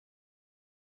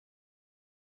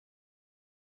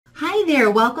Hi there,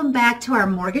 welcome back to our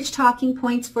mortgage talking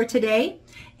points for today.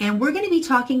 And we're going to be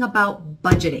talking about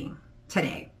budgeting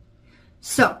today.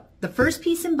 So the first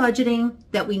piece in budgeting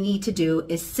that we need to do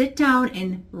is sit down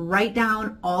and write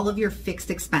down all of your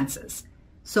fixed expenses.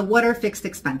 So what are fixed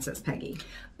expenses, Peggy?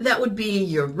 That would be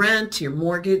your rent, your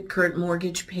mortgage, current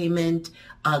mortgage payment,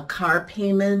 car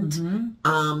payment,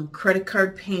 credit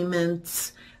card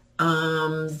payments,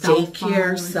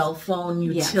 daycare, cell phone,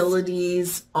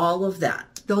 utilities, all of that.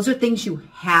 Those are things you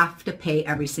have to pay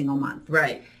every single month.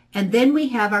 Right. And then we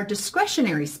have our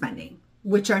discretionary spending,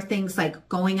 which are things like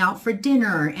going out for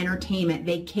dinner, entertainment,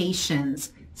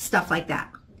 vacations, stuff like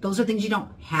that. Those are things you don't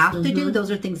have to do.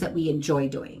 Those are things that we enjoy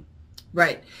doing.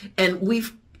 Right. And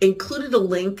we've included a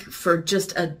link for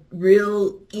just a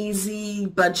real easy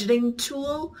budgeting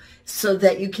tool so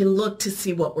that you can look to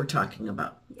see what we're talking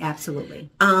about. Absolutely.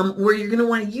 Where you're going to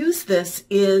want to use this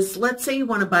is, let's say you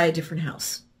want to buy a different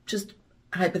house, just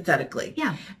hypothetically.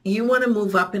 Yeah. You want to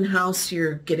move up in house,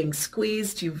 you're getting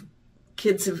squeezed,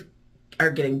 kids are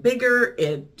getting bigger,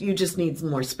 you just need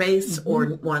more space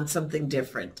or want something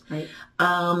different. Right.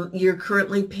 You're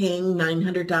currently paying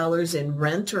 $900 in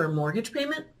rent or a mortgage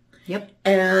payment. Yep.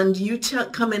 And you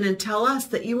come in and tell us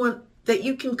that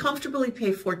you can comfortably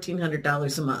pay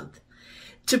 $1,400 a month.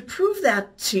 To prove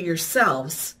that to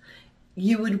yourselves,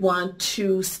 you would want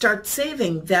to start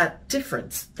saving that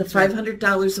difference, the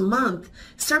 $500 a month.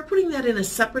 Start putting that in a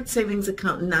separate savings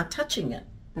account and not touching it.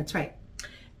 That's right.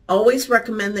 Always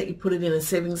recommend that you put it in a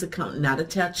savings account not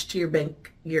attached to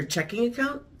your checking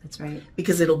account. That's right.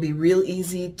 Because it'll be real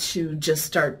easy to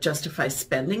just justify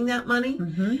spending that money.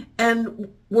 And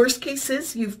worst case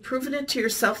is you've proven it to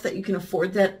yourself that you can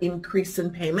afford that increase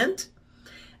in payment.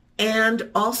 And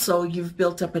also you've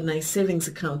built up a nice savings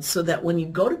account so that when you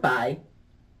go to buy,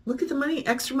 look at the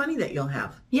extra money that you'll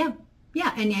have. Yeah.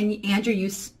 Yeah. And you're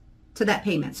used to that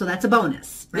payment. So that's a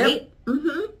bonus, right?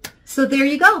 Yep. So there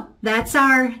you go. That's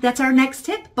our next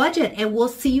tip, budget. And we'll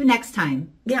see you next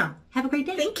time. Yeah. Have a great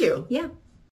day. Thank you. Yeah.